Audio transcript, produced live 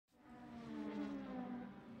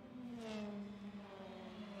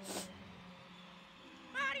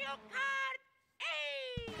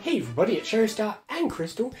Hey everybody, it's ShadowStar and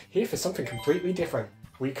Kristal here for something completely different.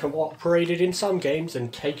 We cooperated in some games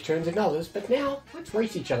and take turns in others, but now let's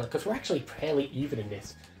race each other because we're actually fairly even in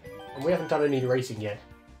this. And we haven't done any racing yet.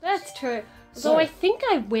 That's true. So, Although I think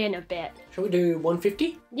I win a bit. Shall we do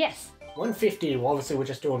 150? Yes. 150, well obviously we're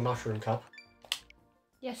just doing Mushroom Cup.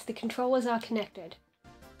 Yes, the controllers are connected.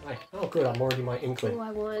 Right. Oh good, I'm already my Inkling. Oh, I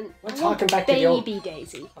want... Let's harken back to the old... Baby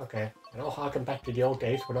Daisy. Okay, and I'll harken back to the old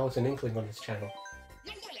days when I was an Inkling on this channel.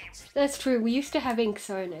 That's true, we used to have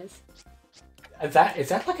Inksonas. Is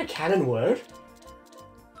that like a canon word?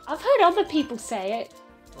 I've heard other people say it.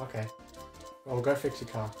 Okay. Well, we'll go fix the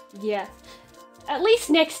car. Yeah. At least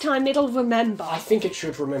next time it'll remember. I think it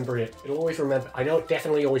should remember it. It'll always remember. I know it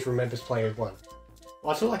definitely always remembers player 1.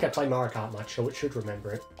 Well, it's not like I play Mario Kart much, so it should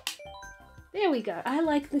remember it. There we go. I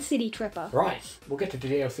like the City Tripper. Right. We'll get to the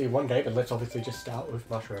DLC one day, but let's obviously just start with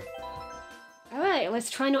Mushroom. Alright, let's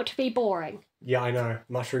try not to be boring. Yeah, I know.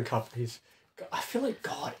 Mushroom Cup is... I feel like,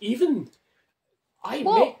 God, even...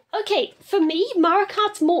 Okay, for me, Mario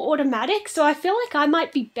Kart's more automatic, so I feel like I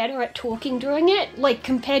might be better at talking during it, like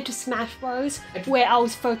compared to Smash Bros, where I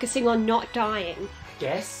was focusing on not dying.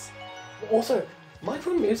 Yes. Also, my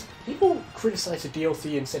problem is, people criticize the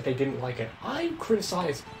DLC and said they didn't like it. I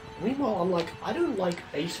criticize... Meanwhile, I'm like, I don't like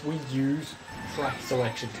base Wii U's track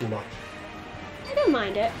selection too much. I don't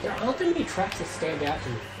mind it. There aren't that many tracks that stand out to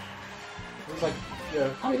me. It's like, you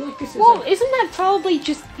know, I mean, like this is... Well, like, isn't that probably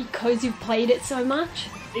just because you've played it so much?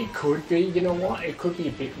 it could be, you know what? It could be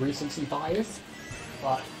a bit recency bias.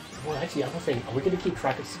 But, well, that's the other thing. Are we going to keep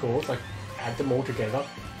track of scores? Like, add them all together?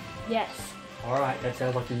 Yes. Alright, that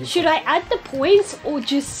sounds like a useful... Should I add the points, or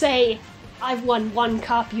just say, I've won 1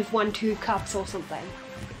 cup, you've won 2 cups, or something?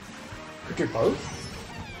 Could do both?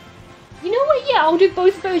 You know what? Yeah, I'll do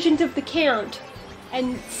both versions of the count.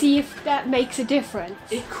 And see if that makes a difference.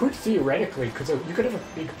 It could theoretically, because you could have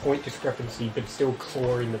a big point discrepancy, but still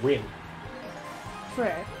claw in the win.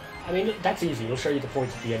 True. I mean, that's easy. It'll show you the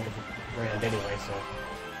points at the end of the round anyway, so...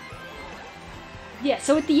 Yeah,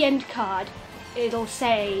 so at the end card, it'll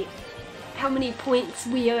say how many points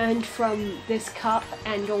we earned from this cup,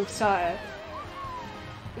 and also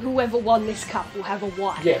whoever won this cup will have a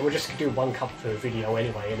 1. Yeah, we'll just do 1 cup per video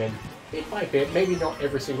anyway, and then bit by bit, maybe not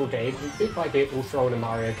every single day, but bit by bit we'll throw in a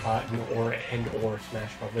Mario Kart or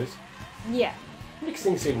Smash Brothers. Yeah. Mix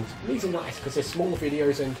things in. These are nice because they're small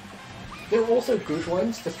videos and they're also good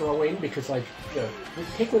ones to throw in because, like, you know, with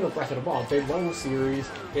Pikmin or Breath of the Wild, they're long series,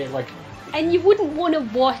 they're like... And you wouldn't want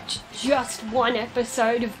to watch just 1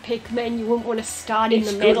 episode of Pikmin, you wouldn't want to start in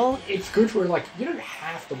the middle. It's good where, like, you don't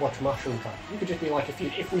have to watch Mushroom Cup. You could just be like,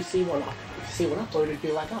 if we see one uploaded,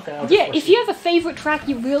 be like, okay, I'll just watch if you have a favourite track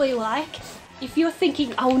you really like, if you're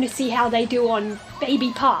thinking, I want to see how they do on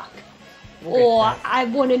Baby Park, or I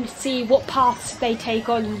want to see what paths they take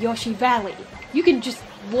on Yoshi Valley, you can just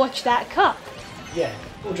watch that cup. Yeah,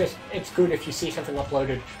 or just, it's good if you see something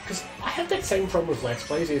uploaded, because I have that same problem with Let's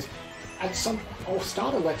Plays, is, I'll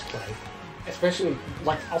start a Let's Play, especially,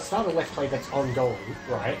 like, I'll start a Let's Play that's ongoing,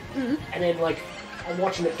 right? Mm-hmm. And then, like, I'm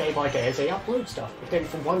watching it day by day as they upload stuff, but then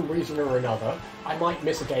for one reason or another, I might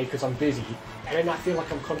miss a day because I'm busy, and then I feel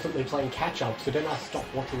like I'm constantly playing catch-up, so then I stop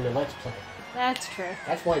watching the Let's Play. That's true.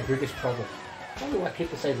 That's my biggest problem. Probably why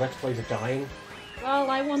people say Let's Plays are dying.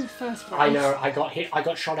 Well, I won the first place. I know, I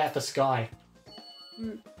got shot out the sky.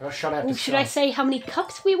 I got shot out the sky. Should I say how many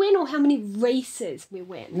cups we win, or how many races we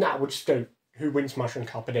win? Nah, we'll just go who wins Mushroom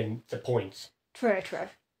Cup and then the points. True, true.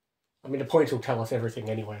 I mean, the points will tell us everything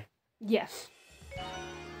anyway. Yes.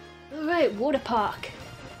 Alright, water park.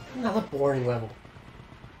 Another boring level.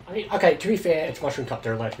 I mean, okay, to be fair, it's Mushroom Cup,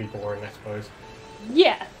 they're allowed to be boring, I suppose.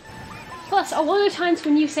 Yeah. Plus, a lot of times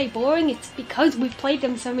when you say boring, it's because we've played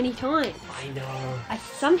them so many times. I know. I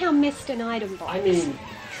somehow missed an item box. I mean,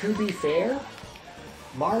 to be fair,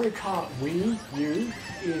 Mario Kart Wii U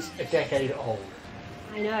is a decade old.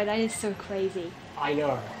 I know, that is so crazy. I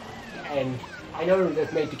know. And I know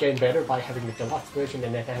they've made the game better by having the Deluxe version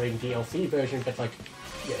and then having the DLC version, but, like,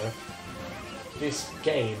 you know, this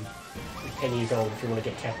game is 10 years old if you want to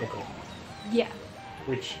get technical. Yeah.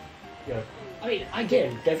 Which, you know, I mean,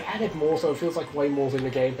 again, they've added more, so it feels like way more in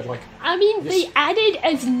the game, but, like... I mean, they added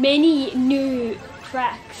as many new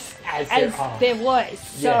tracks as there was,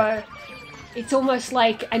 so it's almost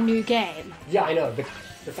like a new game. Yeah, I know, but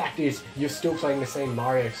the fact is, you're still playing the same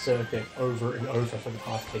Mario circuit over and over for the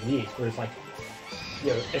past 10 years, whereas, like,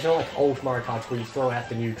 you know, it's not like old Mario Karts where you throw out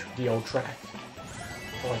the old tracks.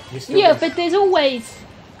 Like, you're still but there's always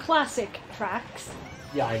classic tracks.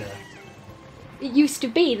 Yeah, I know. It used to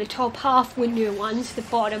be the top half were new ones, the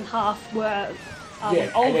bottom half were old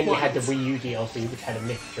and then you ones. had the Wii U DLC, which had a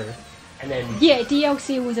mixture. And then Yeah,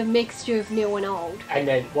 DLC was a mixture of new and old. and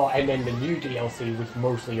then the new DLC was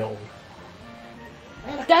mostly old.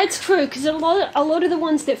 That's true, because a lot of the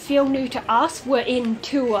ones that feel new to us were in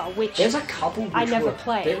Tour, which There's a couple which I never were,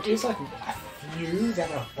 played. There is like a few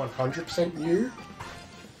that are 100% new.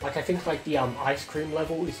 Like I think like the ice cream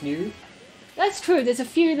level is new. That's true. There's a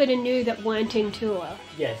few that are new that weren't in Tour.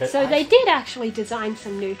 Yeah. So they did actually design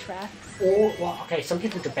some new tracks. Or well, okay, some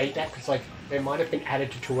people debate that because like they might have been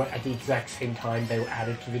added to Tour at the exact same time they were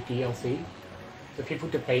added to the DLC. So people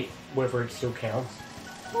debate whether it still counts.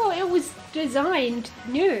 Well, it was designed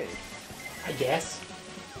new. I guess.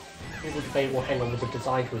 People debate, well, hang on, was it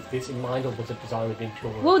designed with this in mind or was it designed within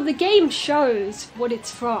Tour? Well, the game shows what it's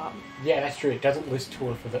from. Yeah, that's true. It doesn't list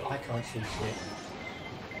Tour for the. I can't see shit.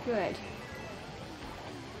 Good.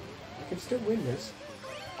 I can still win this.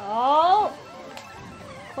 Oh!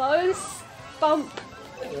 Close. Bump.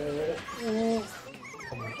 Come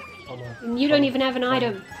on. Come on. And you don't even have an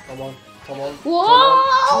item. Come on. Come on.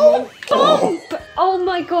 Whoa! Come on. Bump! Oh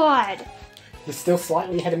my god. You're still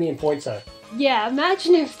slightly ahead of me in points, though. Yeah,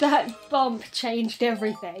 imagine if that bump changed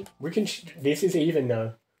everything. We can. This is even,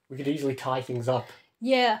 though. We could easily tie things up.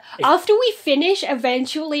 Yeah. After we finish,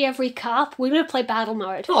 eventually every cup, we're gonna play battle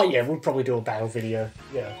mode. Oh, yeah, we'll probably do a battle video.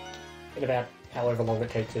 Yeah. In about however long it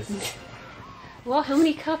takes us. Well, how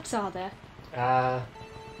many cups are there?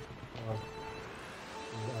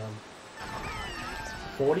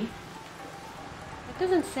 40? That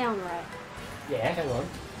doesn't sound right. Yeah, hang on.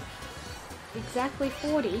 Exactly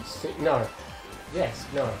 40. No. Yes,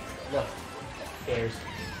 no. There's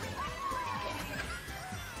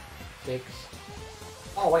 6.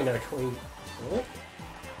 Oh, wait, no, 24?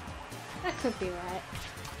 That could be right.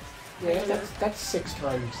 Yeah, that's 6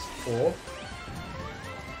 times 4.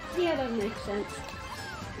 Yeah, that makes sense.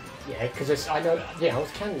 Yeah, because I know, yeah, I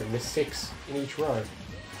was counting them. There's 6 in each row.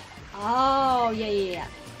 Oh, yeah.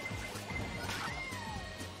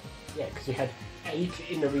 Yeah, because you had 8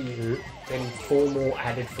 in the Wii U, then 4 more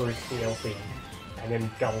added for its DLC, and then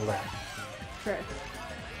double that. True.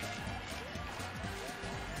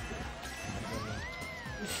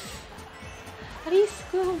 How do you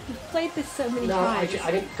scroll? You've played this so many times.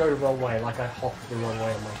 I didn't go the wrong way, like I hopped the wrong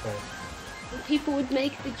way on my phone. And people would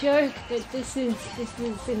make the joke that this is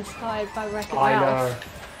inspired by Wreck-It I Ralph. know.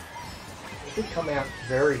 It did come out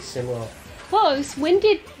very similar. Close. When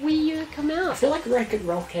did Wii U come I out? feel like Wreck-It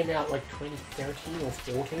Ralph came out like 2013 or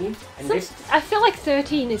 14, and this... I feel like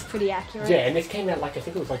 13 is pretty accurate. Yeah, and this came out like, I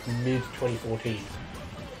think it was like mid-2014.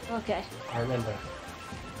 Okay. I remember.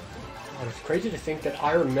 Oh, it's crazy to think that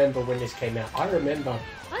I remember when this came out. I remember.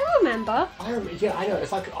 Yeah, I know.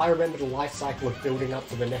 It's like I remember the life cycle of building up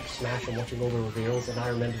to the next Smash and watching all the reveals, and I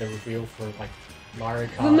remember the reveal for like Mario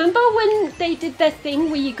Kart. Remember when they did that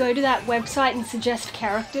thing where you go to that website and suggest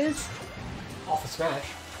characters? Off of Smash.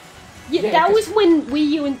 Yeah, Yeah, that 'cause- was when Wii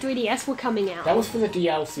U and 3DS were coming out. That was for the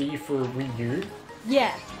DLC for Wii U,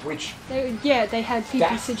 Yeah. which They had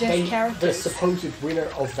people suggest the characters. supposed winner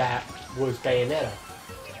of that was Bayonetta.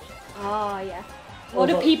 Oh, yeah. A lot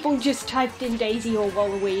of people just typed in Daisy or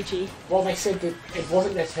Waluigi. Well, they said that it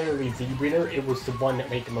wasn't necessarily the winner, it was the one that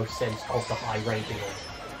made the most sense of the high ranking one.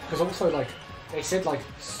 Because also, like, they said, like,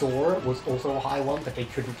 Sora was also a high one, but they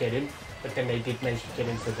couldn't get in. But then they did manage to get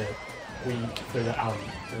in for the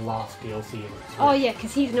last DLC. In Oh, yeah,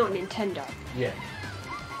 because he's not Nintendo. Yeah.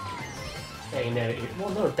 Bayonetta,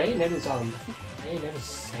 Bayonetta's,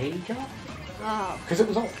 Bayonetta's Sega? Oh. Because it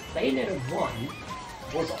was on, Bayonetta 1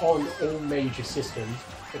 was on all major systems,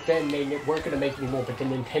 but then they weren't going to make any more, but then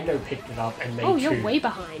Nintendo picked it up and made 2. Oh, you're way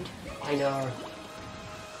behind. I know.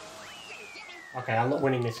 Okay, I'm not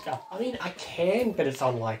winning this cup. I mean, I can, but it's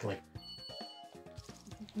unlikely.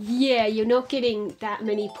 Yeah, you're not getting that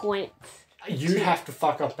many points. You have to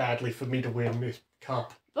fuck up badly for me to win this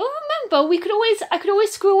cup. Well, remember, I could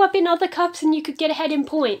always screw up in other cups and you could get ahead in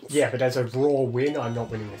points. Yeah, but as a raw win, I'm not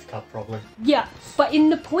winning this cup, probably. Yeah, but in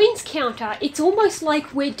the points counter, it's almost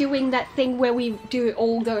like we're doing that thing where we do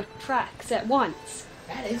all the tracks at once.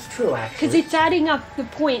 That is true, actually. Because it's adding up the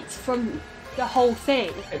points from the whole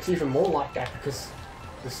thing. It's even more like that because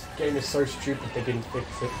this game is so stupid they didn't fix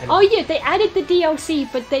it. And Oh yeah, they added the DLC,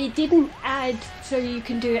 but they didn't add so you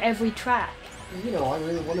can do every track. You know, I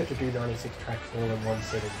really wanted to do 96 tracks all in one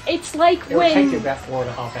sitting. It's like It would when... take you about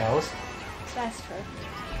 4.5 hours. That's true.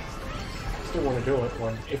 Still want to do it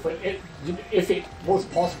one. If it was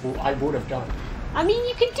possible, I would have done it. I mean,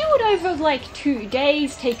 you can do it over like 2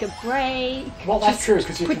 days, take a break. Well, that's just true,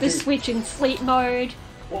 because you put can the do... Switch in sleep mode.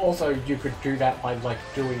 Well, also, you could do that by, like,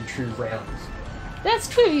 doing 2 rounds. That's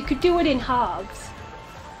true, you could do it in halves.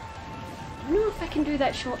 don't know if I can do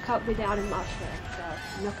that shortcut without a mushroom, so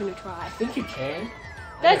I'm not going to try. I think you can.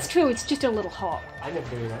 That's true, it's just a little hop. I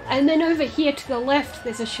never do that. And then over here to the left,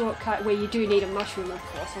 there's a shortcut where you do need a mushroom, of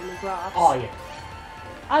course, on the grass. Oh, yeah.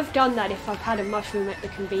 I've done that if I've had a mushroom at the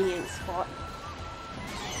convenience spot.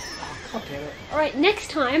 God damn it. Alright,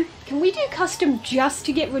 next time, can we do custom just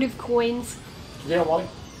to get rid of coins? You know what?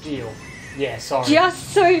 Deal. Yeah, sorry.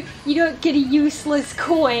 Just so you don't get a useless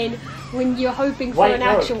coin when you're hoping for an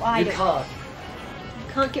actual item. You can't.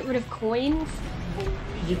 You can't get rid of coins?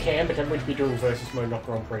 You can, but then we'd be doing versus mode, not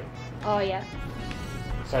Grand Prix. Oh, yeah.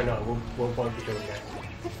 So no, we won't be doing that.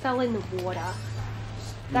 I fell in the water.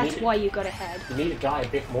 That's why you got ahead. You need to die a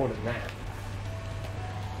bit more than that.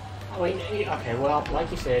 I mean, okay, well, like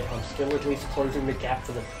you said, I'm still at least closing the gap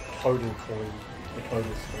for the total coin, the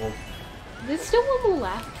total score. There's still one more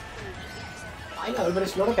left. I know, but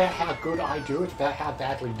it's not about how good I do, it's about how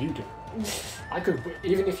badly you do. I could,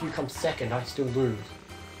 even if you come second, I still lose.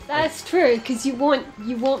 That's true, because you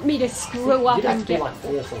want me to screw up and get... Like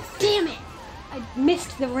fourth or fifth. Damn it! I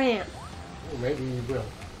missed the ramp. Well, maybe you will.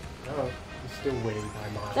 No, you're still winning by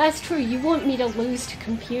miles. That's true, you want me to lose to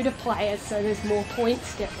computer players so there's more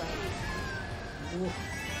points difference.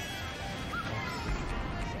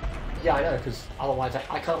 Yeah, I know, because otherwise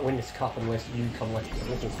I can't win this cup unless you come like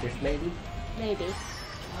fourth or fifth, maybe? Maybe.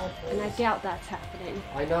 And I doubt that's happening.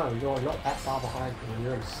 I know, you're not that far behind me,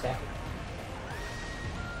 you're in second.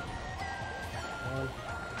 No,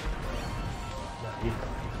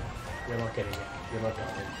 you're not getting it. You're not going.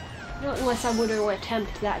 Not unless I were to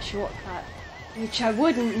attempt that shortcut. Which I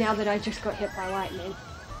wouldn't now that I just got hit by lightning.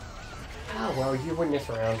 Ah, well, you win this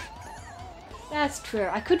round. That's true.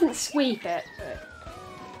 I couldn't sweep it, but...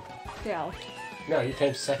 still. No, you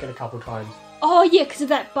came second a couple times. Oh yeah, because of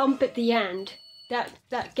that bump at the end.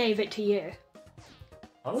 That gave it to you.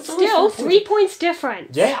 Oh, still, 3 points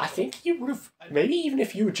difference. Yeah, I think you would have... Maybe even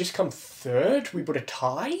if you had just come third, we would have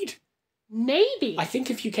tied? Maybe. I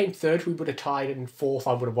think if you came third, we would have tied, and fourth,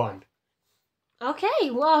 I would have won.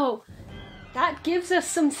 Okay, well, that gives us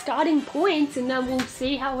some starting points, and then we'll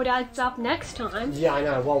see how it adds up next time. Yeah, I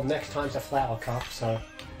know. Well, next time's a flower cup, so...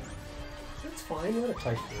 That's fine, you're in a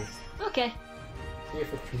place for it. Okay. See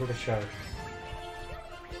if it's people to show.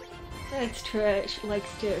 That's true, it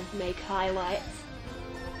likes to make highlights.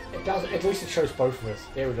 It does, at least it shows both of us.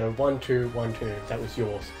 There we go, 1, 2, 1, 2. That was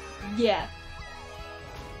yours. Yeah.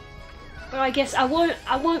 But I guess I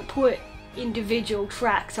won't put individual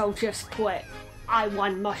tracks, I'll just put I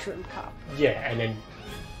won Mushroom Cup. Yeah, and then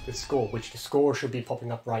the score, which the score should be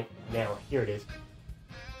popping up right now. Here it is.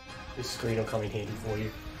 This screen will come in handy for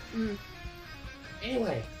you.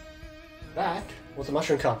 Anyway, that was the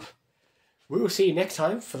Mushroom Cup. We will see you next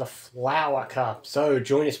time for the Flower Cup. So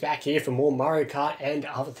join us back here for more Mario Kart and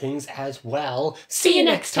other things as well. See you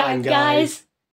next time, guys!